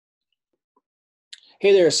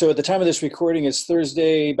Hey there. So at the time of this recording, it's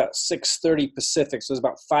Thursday, about 6:30 Pacific. So there's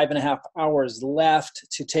about 5.5 hours left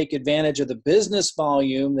to take advantage of the business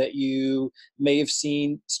volume that you may have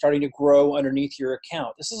seen starting to grow underneath your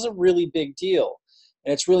account. This is a really big deal.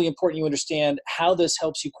 And it's really important you understand how this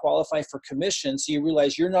helps you qualify for commission, so you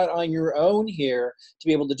realize you're not on your own here to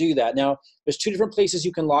be able to do that. Now, there's two different places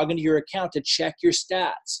you can log into your account to check your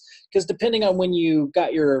stats. Because depending on when you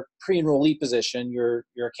got your pre-enrollee position, your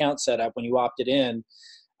account set up, when you opted in,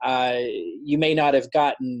 you may not have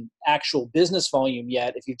gotten actual business volume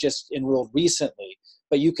yet if you've just enrolled recently,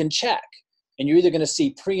 but you can check. And you're either going to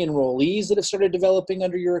see pre-enrollees that have started developing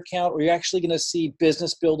under your account, or you're actually going to see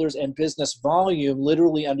business builders and business volume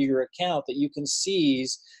literally under your account that you can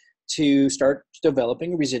seize to start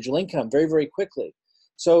developing residual income very, very quickly.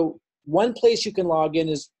 So one place you can log in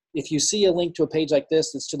is if you see a link to a page like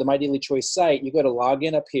this that's to the My Daily Choice site, you go to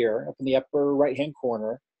login up here, up in the upper right-hand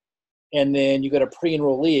corner, and then you go to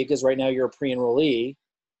pre-enrollee, because right now you're a pre-enrollee,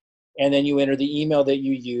 and then you enter the email that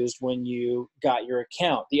you used when you got your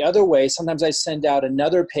account. The other way, sometimes I send out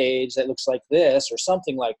another page that looks like this or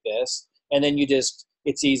something like this, and then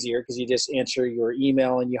it's easier because you just enter your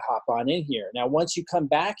email and you hop on in here. Now, once you come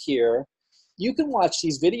back here, you can watch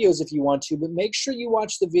these videos if you want to, but make sure you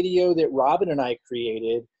watch the video that Robin and I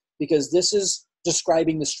created, because this is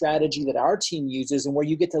describing the strategy that our team uses and where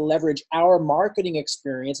you get to leverage our marketing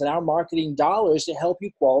experience and our marketing dollars to help you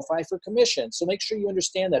qualify for commission. So make sure you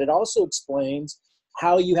understand that. It also explains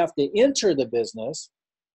how you have to enter the business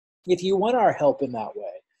if you want our help in that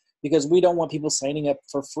way, because we don't want people signing up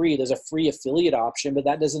for free. There's a free affiliate option, but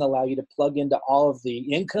that doesn't allow you to plug into all of the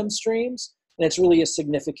income streams, and it's really a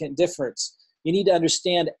significant difference. You need to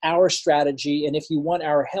understand our strategy, and if you want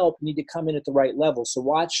our help, you need to come in at the right level. So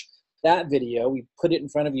watch that video. We put it in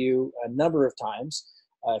front of you a number of times.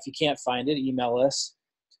 If you can't find it, email us.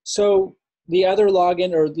 So the other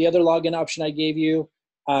login option I gave you,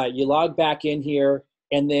 you log back in here,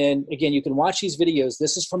 and then again, you can watch these videos.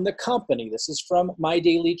 This is from the company. This is from My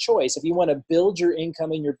Daily Choice. If you want to build your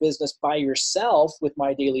income in your business by yourself with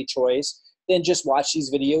My Daily Choice, then just watch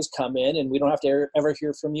these videos, come in, and we don't have to ever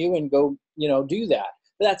hear from you and go, do that.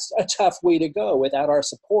 But that's a tough way to go without our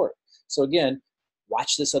support. So again,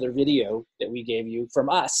 watch this other video that we gave you from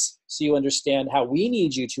us so you understand how we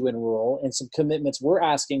need you to enroll and some commitments we're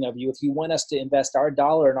asking of you if you want us to invest our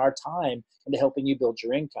dollar and our time into helping you build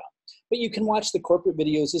your income. But you can watch the corporate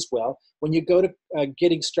videos as well. When you go to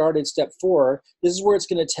getting started, step 4, this is where it's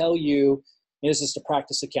going to tell you, this is the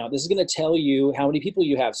practice account. This is going to tell you how many people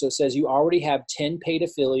you have. So it says you already have 10 paid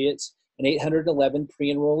affiliates and 811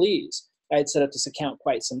 pre-enrollees. I had set up this account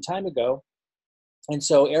quite some time ago. And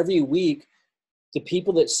so every week, the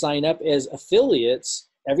people that sign up as affiliates,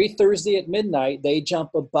 every Thursday at midnight, they jump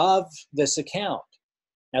above this account.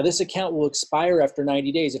 Now, this account will expire after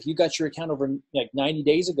 90 days. If you got your account over like 90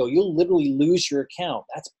 days ago, you'll literally lose your account.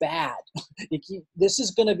 That's bad. This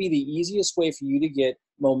is going to be the easiest way for you to get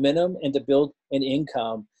momentum and to build an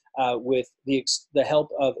income with the help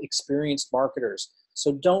of experienced marketers.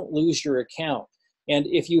 So don't lose your account. And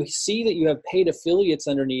if you see that you have paid affiliates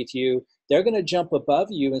underneath you, they're going to jump above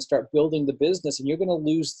you and start building the business, and you're going to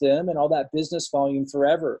lose them and all that business volume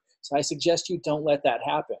forever. So I suggest you don't let that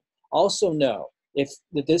happen. Also know that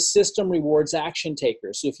this system rewards action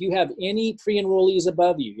takers. So if you have any pre-enrollees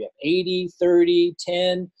above you, you have 80, 30,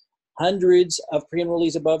 10, hundreds of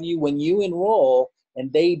pre-enrollees above you, when you enroll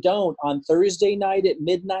and they don't on Thursday night at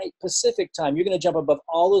midnight Pacific time, you're going to jump above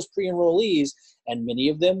all those pre-enrollees, and many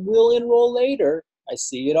of them will enroll later. I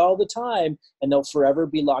see it all the time, and they'll forever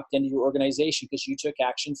be locked into your organization because you took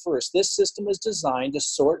action first. This system is designed to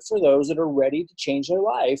sort for those that are ready to change their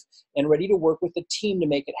life and ready to work with the team to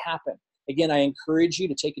make it happen. Again, I encourage you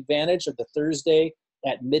to take advantage of the Thursday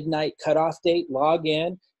at midnight cutoff date. Log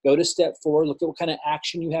in, go to step 4, look at what kind of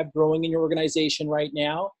action you have growing in your organization right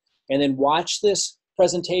now, and then watch this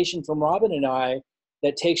presentation from Robin and I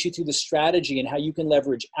that takes you through the strategy and how you can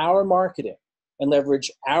leverage our marketing and leverage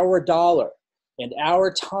our dollar and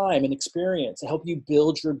our time and experience to help you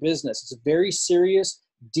build your business. It's a very serious,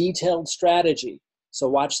 detailed strategy. So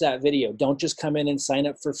watch that video. Don't just come in and sign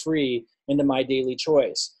up for free into My Daily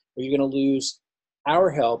Choice, or you're going to lose our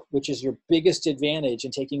help, which is your biggest advantage in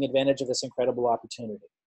taking advantage of this incredible opportunity.